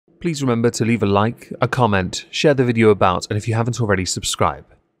please remember to leave a like, a comment, share the video about, and if you haven't already, subscribe.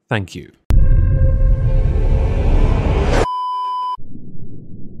 Thank you.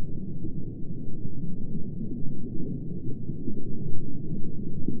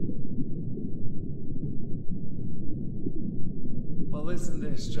 Well, isn't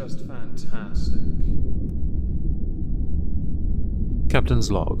this just fantastic?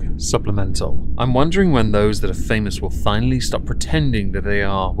 Captain's Log, Supplemental. I'm wondering when those that are famous will finally stop pretending that they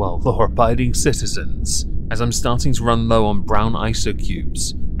are, well, law-abiding citizens, as I'm starting to run low on brown ISO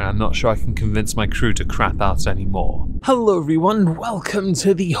cubes, and I'm not sure I can convince my crew to crap out anymore. Hello everyone, welcome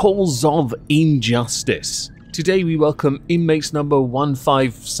to the Halls of Injustice. Today we welcome inmates number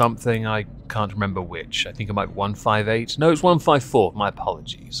 15 something, I can't remember which. I think it might be 158. No, it's 154. My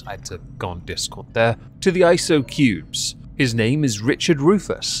apologies. I had to go on Discord there. To the ISO cubes. His name is Richard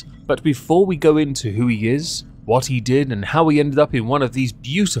Rufus. But before we go into who he is, what he did, and how he ended up in one of these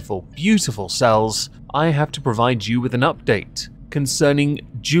beautiful, beautiful cells, I have to provide you with an update concerning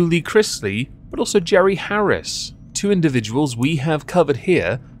Julie Chrisley, but also Jerry Harris. Two individuals we have covered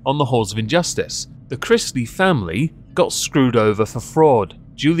here on the Halls of Injustice. The Chrisley family got screwed over for fraud.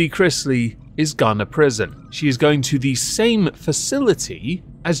 Julie Chrisley is gone to prison. She is going to the same facility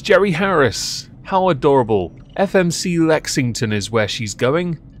as Jerry Harris. How adorable. FMC Lexington is where she's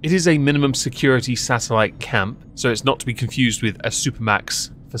going. It is a minimum security satellite camp, so it's not to be confused with a Supermax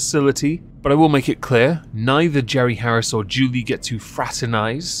facility. But I will make it clear, neither Jerry Harris or Julie get to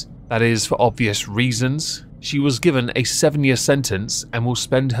fraternize. That is for obvious reasons. She was given a 7-year sentence and will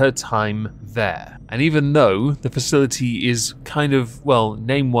spend her time there. And even though the facility is kind of, well,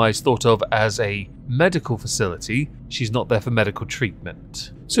 name-wise thought of as a medical facility, she's not there for medical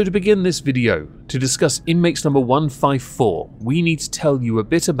treatment. So to begin this video, to discuss inmates number 154, we need to tell you a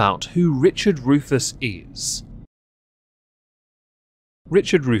bit about who Richard Rufus is.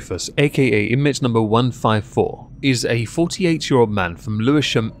 Richard Rufus, aka inmate number 154, is a 48-year-old man from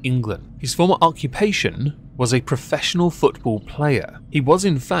Lewisham, England. His former occupation was a professional football player. He was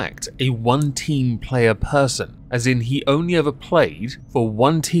in fact a one-team player person, as in he only ever played for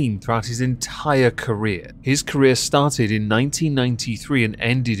one team throughout his entire career. His career started in 1993 and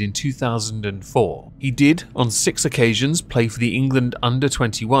ended in 2004. He did, on 6 occasions, play for the England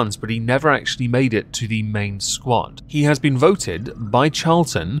under-21s, but he never actually made it to the main squad. He has been voted by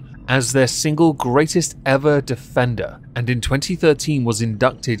Charlton as their single greatest ever defender, and in 2013 was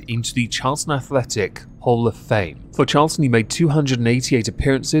inducted into the Charlton Athletic Hall of Fame. For Charlton, he made 288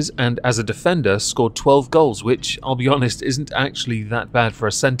 appearances and as a defender scored 12 goals, which, I'll be honest, isn't actually that bad for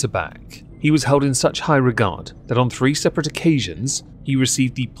a centre-back. He was held in such high regard that on 3 separate occasions he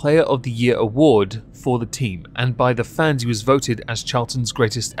received the Player of the Year award for the team, and by the fans he was voted as Charlton's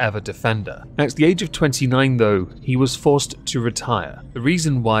greatest ever defender. At the age of 29 though, he was forced to retire. The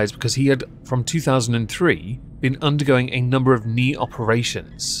reason why is because he had, from 2003, been undergoing a number of knee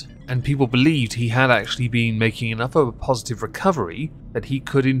operations, and people believed he had actually been making enough of a positive recovery that he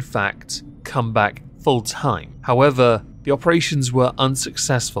could in fact come back full time. However, the operations were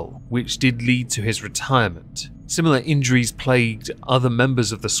unsuccessful, which did lead to his retirement. Similar injuries plagued other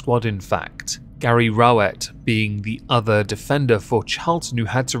members of the squad in fact, Gary Rowett being the other defender for Charlton who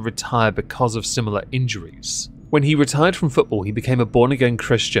had to retire because of similar injuries. When he retired from football, he became a born-again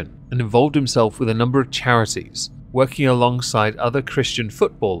Christian and involved himself with a number of charities, working alongside other Christian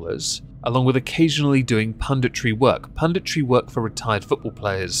footballers, along with occasionally doing punditry work. Punditry work for retired football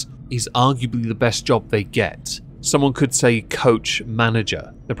players is arguably the best job they get. Someone could say coach,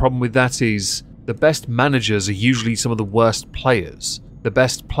 manager. The problem with that is the best managers are usually some of the worst players. The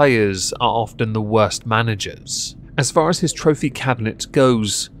best players are often the worst managers. As far as his trophy cabinet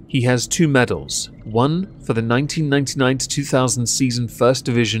goes, he has 2 medals, one for the 1999 to 2000 season First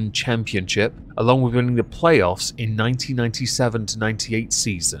Division Championship, along with winning the playoffs in 1997 to 98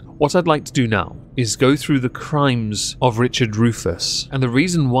 season. What I'd like to do now is go through the crimes of Richard Rufus, and the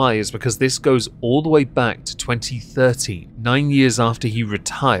reason why is because this goes all the way back to 2013, 9 years after he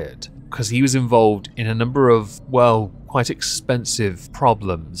retired, because he was involved in a number of, well, quite expensive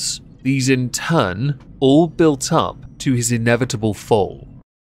problems. These in turn all built up to his inevitable fall.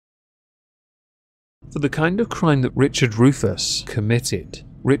 For the kind of crime that Richard Rufus committed,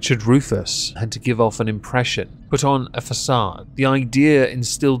 Richard Rufus had to give off an impression, put on a facade, the idea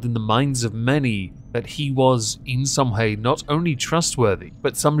instilled in the minds of many that he was in some way not only trustworthy,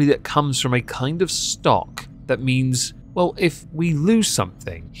 but somebody that comes from a kind of stock that means, well, if we lose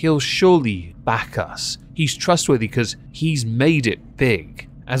something, he'll surely back us. He's trustworthy because he's made it big.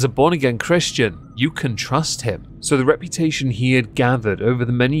 As a born-again Christian, you can trust him. So the reputation he had gathered over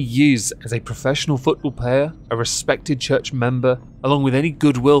the many years as a professional football player, a respected church member, along with any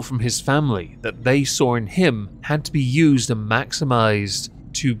goodwill from his family that they saw in him, had to be used and maximized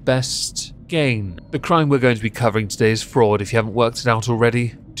to best gain. The crime we're going to be covering today is fraud, if you haven't worked it out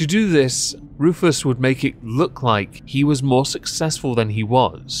already. To do this, Rufus would make it look like he was more successful than he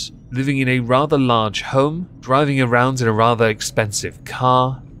was, living in a rather large home, driving around in a rather expensive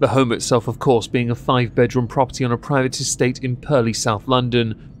car, the home itself of course being a 5-bedroom property on a private estate in Purley, South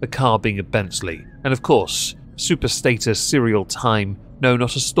London, the car being a Bentley, and of course, super status serial time, no,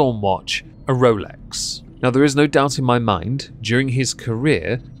 not a Stormwatch, a Rolex. Now there is no doubt in my mind, during his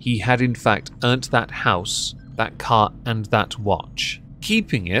career, he had in fact earned that house, that car and that watch.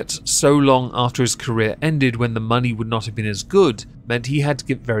 Keeping it so long after his career ended when the money would not have been as good meant he had to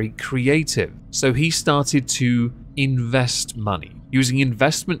get very creative. So he started to invest money, using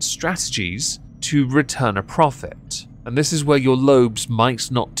investment strategies to return a profit. And this is where your lobes might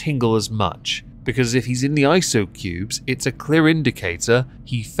not tingle as much, because if he's in the ISO cubes, it's a clear indicator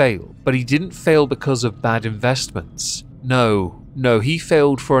he failed. But he didn't fail because of bad investments. No, he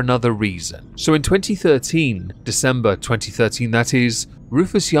failed for another reason. So in 2013, December 2013 that is,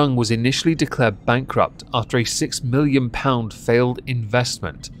 Rufus Young was initially declared bankrupt after a £6 million failed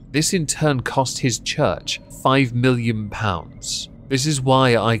investment. This in turn cost his church £5 million. This is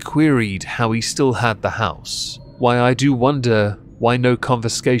why I queried how he still had the house. Why I do wonder why no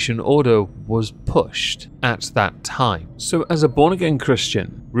confiscation order was pushed at that time. So as a born-again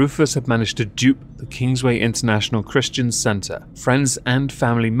Christian, Rufus had managed to dupe the Kingsway International Christian Centre, friends and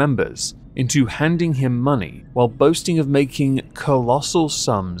family members, into handing him money while boasting of making colossal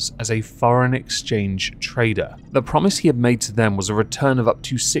sums as a foreign exchange trader. The promise he had made to them was a return of up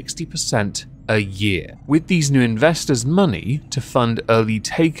to 60% a year. With these new investors' money to fund early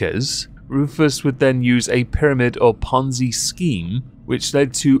takers, Rufus would then use a pyramid or Ponzi scheme, which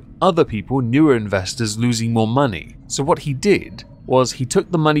led to other people, newer investors, losing more money. So what he did was he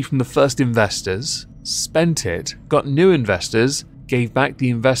took the money from the first investors, spent it, got new investors, gave back the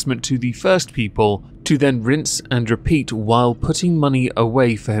investment to the first people, to then rinse and repeat while putting money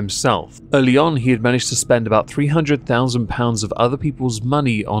away for himself. Early on, he had managed to spend about £300,000 of other people's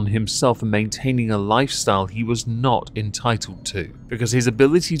money on himself and maintaining a lifestyle he was not entitled to, because his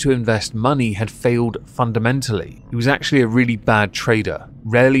ability to invest money had failed fundamentally. He was actually a really bad trader,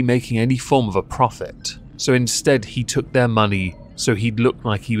 rarely making any form of a profit. So instead, he took their money so he'd look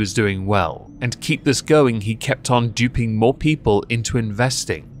like he was doing well. And to keep this going, he kept on duping more people into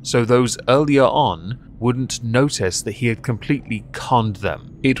investing, so those earlier on wouldn't notice that he had completely conned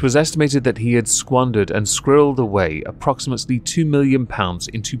them. It was estimated that he had squandered and squirreled away approximately £2 million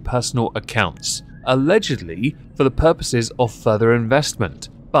into personal accounts, allegedly for the purposes of further investment,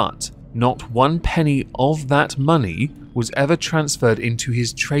 but not one penny of that money was ever transferred into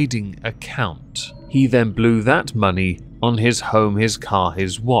his trading account. He then blew that money on his home, his car,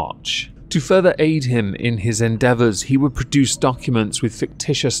 his watch. To further aid him in his endeavors, he would produce documents with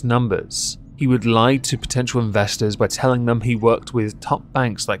fictitious numbers. He would lie to potential investors by telling them he worked with top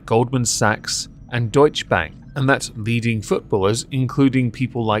banks like Goldman Sachs and Deutsche Bank, and that leading footballers, including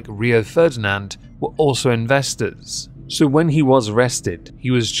people like Rio Ferdinand, were also investors. So when he was arrested,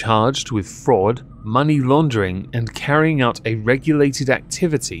 he was charged with fraud, money laundering, and carrying out a regulated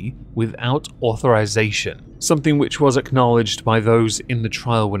activity without authorization. Something which was acknowledged by those in the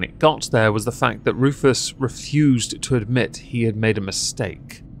trial when it got there was the fact that Rufus refused to admit he had made a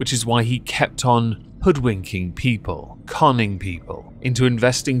mistake, which is why he kept on hoodwinking people, conning people, into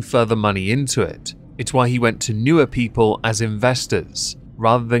investing further money into it. It's why he went to newer people as investors,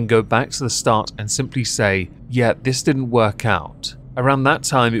 rather than go back to the start and simply say, yeah, this didn't work out. Around that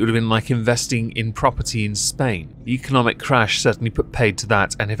time, it would have been like investing in property in Spain. The economic crash certainly put paid to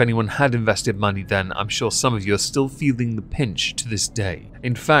that, and if anyone had invested money then, I'm sure some of you are still feeling the pinch to this day.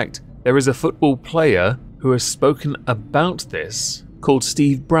 In fact, there is a football player who has spoken about this called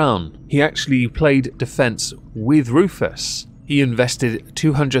Steve Brown. He actually played defense with Rufus. He invested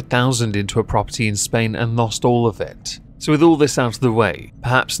 $200,000 into a property in Spain and lost all of it. So with all this out of the way,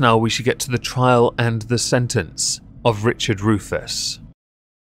 perhaps now we should get to the trial and the sentence of Richard Rufus.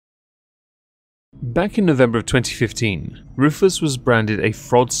 Back in November of 2015, Rufus was branded a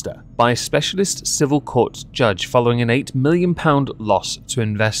fraudster by a specialist civil court judge following an £8 million loss to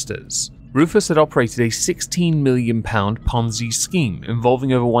investors. Rufus had operated a £16 million Ponzi scheme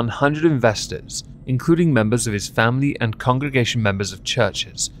involving over 100 investors, including members of his family and congregation members of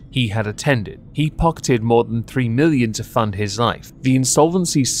churches he had attended. He pocketed more than $3 million to fund his life. The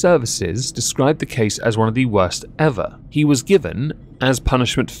insolvency services described the case as one of the worst ever. He was given as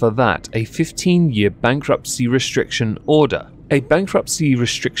punishment for that, a 15-year bankruptcy restriction order. A bankruptcy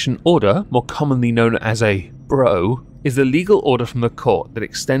restriction order, more commonly known as a BRO, is a legal order from the court that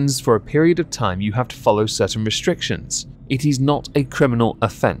extends for a period of time you have to follow certain restrictions. It is not a criminal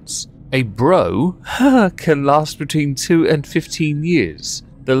offence. A BRO can last between 2 and 15 years.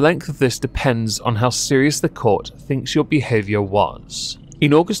 The length of this depends on how serious the court thinks your behaviour was.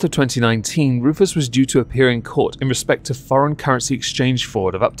 In August of 2019, Rufus was due to appear in court in respect to foreign currency exchange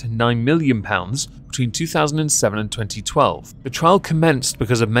fraud of up to £9 million between 2007 and 2012. The trial commenced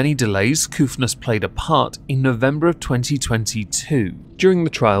because of many delays. Coofness played a part in November of 2022. During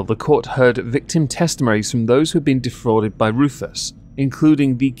the trial, the court heard victim testimonies from those who had been defrauded by Rufus,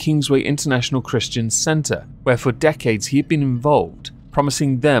 including the Kingsway International Christian Centre, where for decades he had been involved,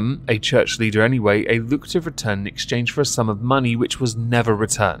 promising them, a church leader anyway, a lucrative return in exchange for a sum of money which was never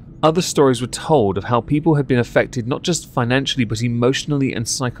returned. Other stories were told of how people had been affected not just financially but emotionally and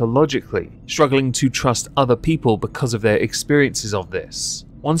psychologically, struggling to trust other people because of their experiences of this.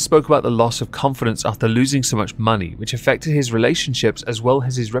 One spoke about the loss of confidence after losing so much money, which affected his relationships as well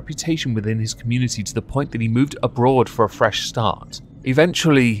as his reputation within his community to the point that he moved abroad for a fresh start.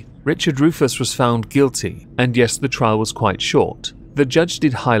 Eventually, Richard Rufus was found guilty, and yes, the trial was quite short. The judge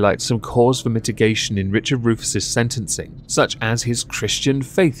did highlight some cause for mitigation in Richard Rufus's sentencing, such as his Christian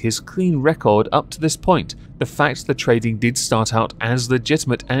faith, his clean record up to this point, the fact that trading did start out as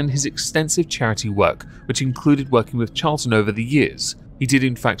legitimate, and his extensive charity work, which included working with Charlton over the years. He did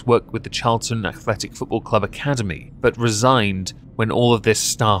in fact work with the Charlton Athletic Football Club Academy, but resigned when all of this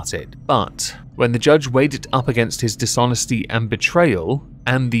started. But when the judge weighed it up against his dishonesty and betrayal,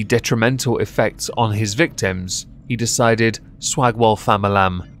 and the detrimental effects on his victims, he decided, Swagwall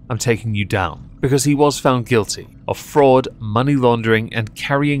Famalam, I'm taking you down. Because he was found guilty of fraud, money laundering, and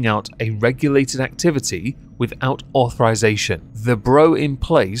carrying out a regulated activity without authorization. The BRO in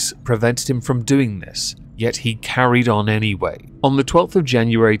place prevented him from doing this, yet he carried on anyway. On the 12th of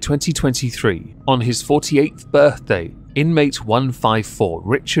January 2023, on his 48th birthday, inmate 154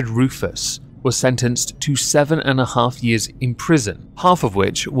 Richard Rufus was sentenced to 7.5 years in prison, half of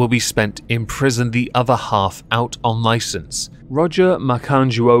which will be spent in prison, the other half out on license. Roger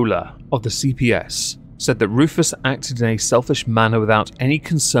Macanjuola of the CPS said that Rufus acted in a selfish manner without any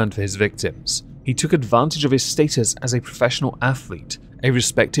concern for his victims. He took advantage of his status as a professional athlete, a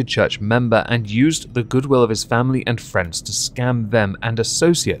respected church member, and used the goodwill of his family and friends to scam them and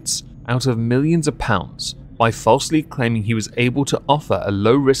associates out of millions of pounds, by falsely claiming he was able to offer a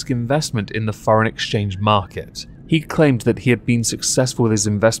low-risk investment in the foreign exchange market. He claimed that he had been successful with his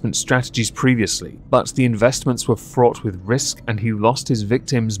investment strategies previously, but the investments were fraught with risk and he lost his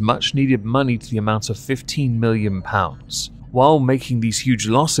victims much-needed money to the amount of £15 million. While making these huge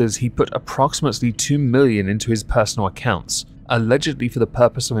losses, he put approximately $2 million into his personal accounts, allegedly for the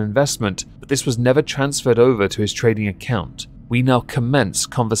purpose of investment, but this was never transferred over to his trading account. We now commence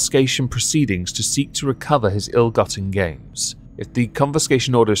confiscation proceedings to seek to recover his ill-gotten gains. If the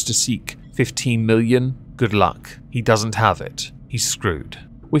confiscation order is to seek $15 million, good luck. He doesn't have it. He's screwed.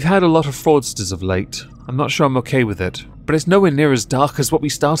 We've had a lot of fraudsters of late. I'm not sure I'm okay with it, but it's nowhere near as dark as what we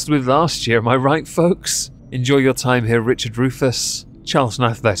started with last year, am I right, folks? Enjoy your time here, Richard Rufus. Charlton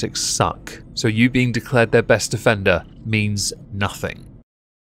Athletics suck, so you being declared their best defender means nothing.